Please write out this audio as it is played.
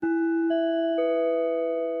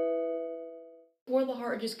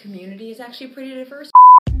Wardlaw+Hartridge's community is actually pretty diverse.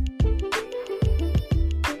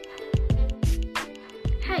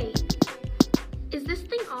 Hey, is this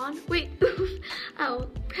thing on? Wait, oh,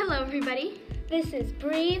 hello everybody. This is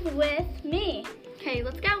Breathe With Me. Okay,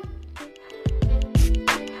 let's go.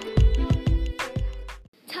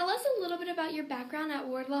 Tell us a little bit about your background at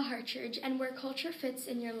Wardlaw+Hartridge and where culture fits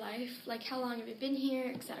in your life, like how long have you been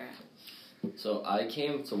here, etc. So I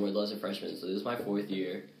came to Wardlaw as a freshman, so this is my 4th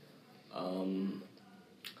year.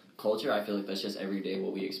 Culture, I feel like that's just every day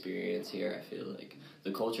what we experience here. I feel like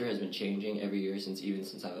the culture has been changing every year since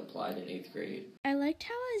I've applied in 8th grade. I liked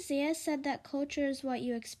how Isaiah said that culture is what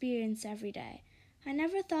you experience every day. I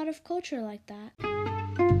never thought of culture like that.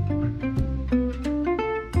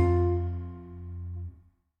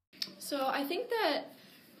 So I think that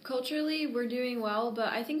culturally we're doing well,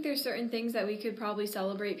 but I think there's certain things that we could probably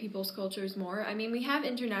celebrate people's cultures more. I mean, we have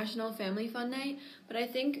International Family Fun Night, but I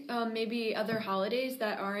think maybe other holidays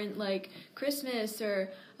that aren't like Christmas or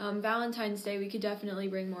Valentine's Day, we could definitely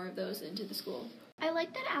bring more of those into the school. I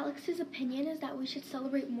like that Alex's opinion is that we should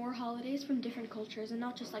celebrate more holidays from different cultures and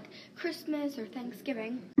not just like Christmas or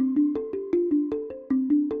Thanksgiving.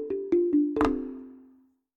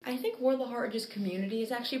 I think Wardlaw+Hartridge's community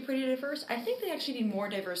is actually pretty diverse. I think they actually need more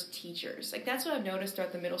diverse teachers. Like, that's what I've noticed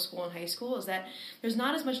throughout the middle school and high school, is that there's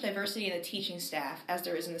not as much diversity in the teaching staff as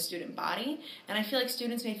there is in the student body. And I feel like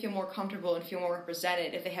students may feel more comfortable and feel more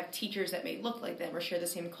represented if they have teachers that may look like them or share the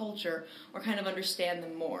same culture or kind of understand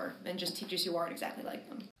them more than just teachers who aren't exactly like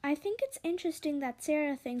them. I think it's interesting that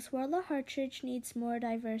Sarah thinks Wardlaw+Hartridge needs more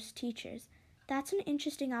diverse teachers. That's an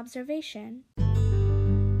interesting observation.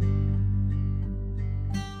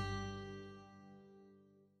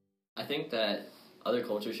 I think that other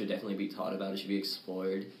cultures should definitely be taught about. It should be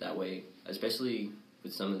explored that way, especially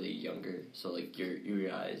with some of the younger, so like your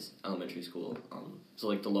guys' elementary school, so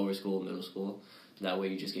like the lower school, middle school. That way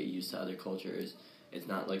you just get used to other cultures. It's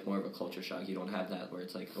not like more of a culture shock. You don't have that where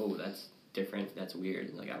it's like, oh, that's different, that's weird,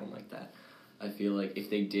 and like I don't like that. I feel like if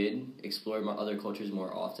they did explore other cultures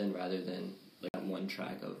more often rather than like that one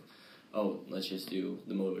track of, oh, let's just do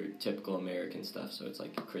the more typical American stuff, so it's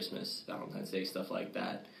like Christmas, Valentine's Day, stuff like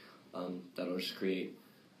that. That'll just create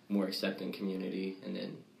more accepting community and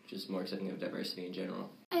then just more accepting of diversity in general.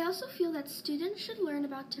 I also feel that students should learn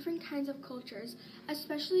about different kinds of cultures,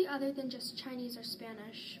 especially other than just Chinese or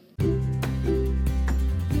Spanish.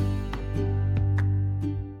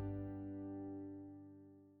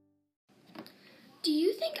 Do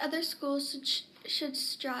you think other schools should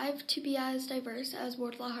strive to be as diverse as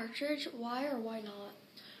Wardlaw+Hartridge? Why or why not?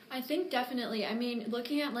 I think definitely. I mean,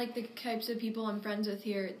 looking at like the types of people I'm friends with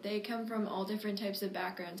here, they come from all different types of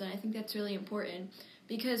backgrounds, and I think that's really important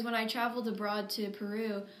because when I traveled abroad to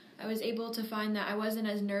Peru, I was able to find that I wasn't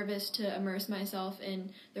as nervous to immerse myself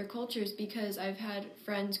in their cultures because I've had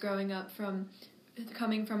friends growing up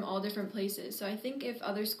coming from all different places. So I think if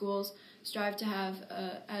other schools strive to have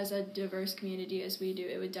as a diverse community as we do,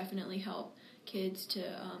 it would definitely help kids to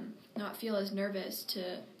not feel as nervous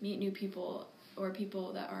to meet new people or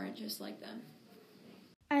people that aren't just like them.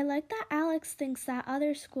 I like that Alex thinks that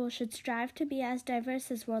other schools should strive to be as diverse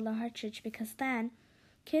as Wardlaw+Hartridge because then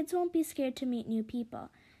kids won't be scared to meet new people.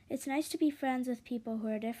 It's nice to be friends with people who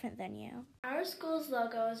are different than you. Our school's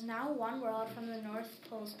logo is now one world from the North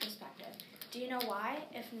Pole's perspective. Do you know why?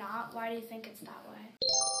 If not, why do you think it's that way?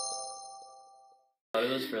 I thought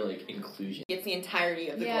it was for like inclusion. It's the entirety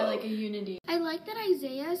of the globe. Yeah, like a unity. I like that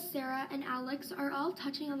Isaiah, Sarah, and Alex are all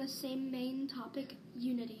touching on the same main topic,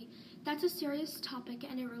 unity. That's a serious topic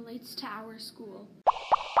and it relates to our school.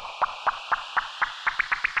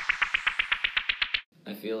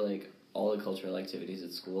 I feel like all the cultural activities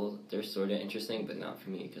at school, they're sort of interesting, but not for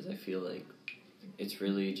me because I feel like it's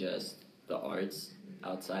really just the arts.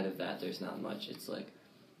 Outside of that, there's not much. It's like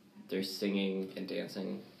there's singing and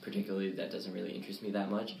dancing, particularly, that doesn't really interest me that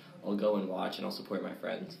much. I'll go and watch and I'll support my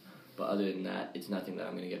friends. But other than that, it's nothing that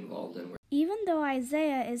I'm going to get involved in. Even though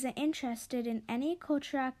Isaiah isn't interested in any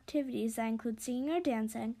cultural activities that include singing or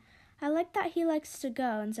dancing, I like that he likes to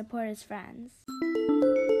go and support his friends.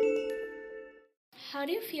 How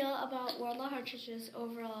do you feel about Wardlaw+Hartridge's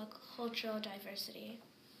overall cultural diversity?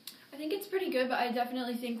 I think it's pretty good, but I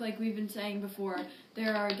definitely think, like we've been saying before,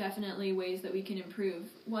 there are definitely ways that we can improve.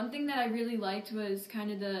 One thing that I really liked was kind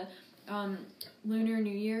of the Lunar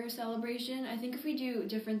New Year celebration. I think if we do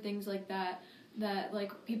different things like that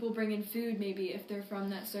like people bring in food maybe if they're from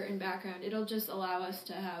that certain background, it'll just allow us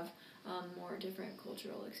to have more different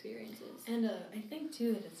cultural experiences. And I think,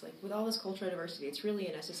 too, that it's like with all this cultural diversity, it's really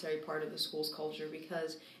a necessary part of the school's culture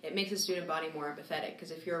because it makes the student body more empathetic.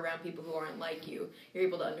 Because if you're around people who aren't like you, you're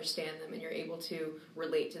able to understand them and you're able to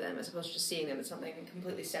relate to them as opposed to just seeing them as something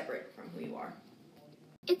completely separate from who you are.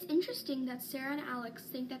 It's interesting that Sarah and Alex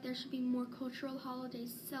think that there should be more cultural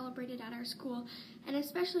holidays celebrated at our school, and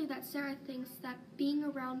especially that Sarah thinks that being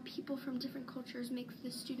around people from different cultures makes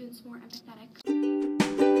the students more empathetic.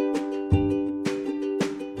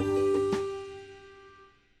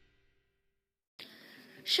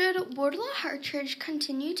 Should Wardlaw+Hartridge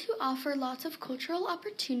continue to offer lots of cultural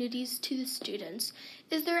opportunities to the students?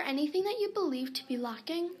 Is there anything that you believe to be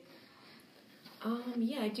lacking?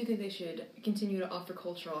 Yeah, I do think they should continue to offer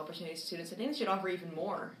cultural opportunities to students. I think they should offer even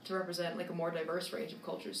more to represent like a more diverse range of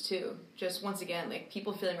cultures too. Just once again, like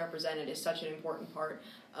people feeling represented is such an important part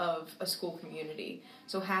of a school community.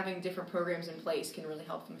 So having different programs in place can really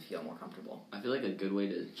help them feel more comfortable. I feel like a good way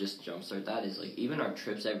to just jumpstart that is like even our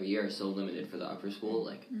trips every year are so limited for the upper school.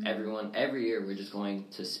 Like every year we're just going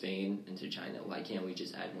to Spain and to China. Why can't we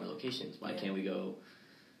just add more locations? Why can't we go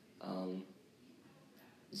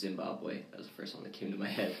Zimbabwe? That was the first one that came to my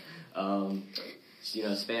head.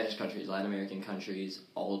 Spanish countries, Latin American countries,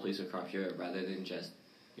 all the places across Europe rather than just,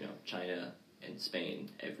 China and Spain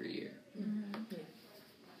every year. Mm-hmm. Yeah.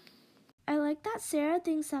 I like that Sarah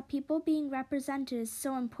thinks that people being represented is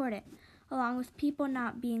so important, along with people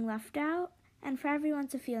not being left out, and for everyone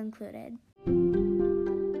to feel included.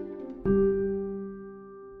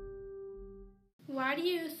 Why do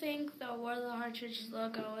you think the Wardlaw+Hartridge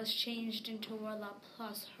logo was changed into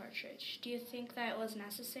Wardlaw+Hartridge? Do you think that it was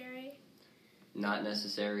necessary? Not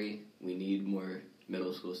necessary. We need more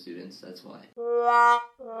middle school students, that's why.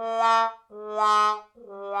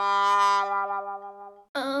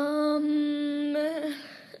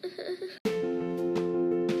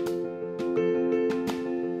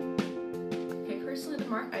 Personally, the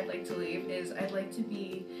mark I'd like to leave is I'd like to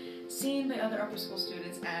be seen by other upper school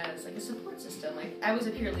students as like a support system. Like I was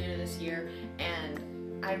a peer leader this year and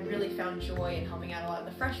I really found joy in helping out a lot of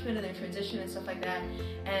the freshmen in their transition and stuff like that.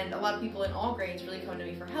 And a lot of people in all grades really come to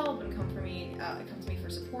me for help and come to me for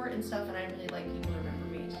support and stuff. And I really like people to remember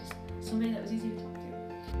me as just somebody that was easy to talk to.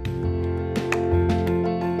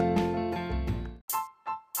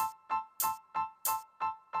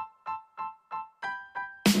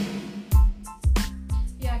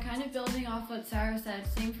 Building off what Sarah said,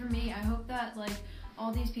 same for me. I hope that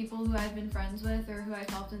all these people who I've been friends with or who I've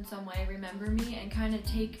helped in some way remember me and kind of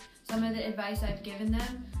take some of the advice I've given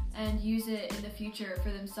them and use it in the future for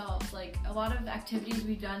themselves. Like a lot of activities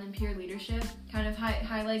we've done in peer leadership kind of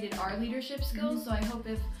highlighted our leadership skills, so I hope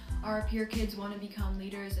if our peer kids want to become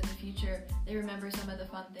leaders in the future, they remember some of the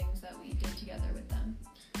fun things that we did together with them.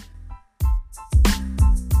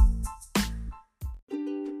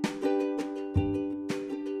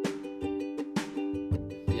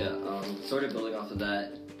 Sort of building off of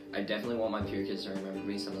that, I definitely want my peer kids to remember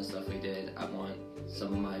me, some of the stuff we did. I want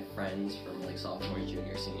some of my friends from sophomore,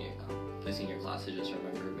 junior, senior class to just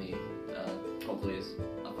remember me, hopefully as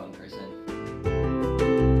a fun person.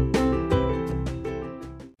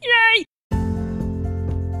 Yay!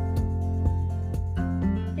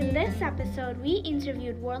 In this episode, we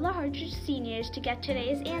interviewed Wardlaw+Hartridge seniors to get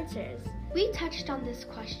today's answers. We touched on this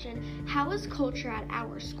question, how is culture at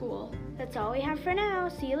our school? That's all we have for now.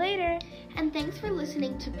 See you later. And thanks for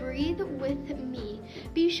listening to Breathe With Me.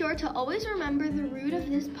 Be sure to always remember the root of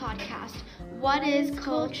this podcast. What is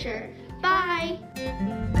culture? Bye!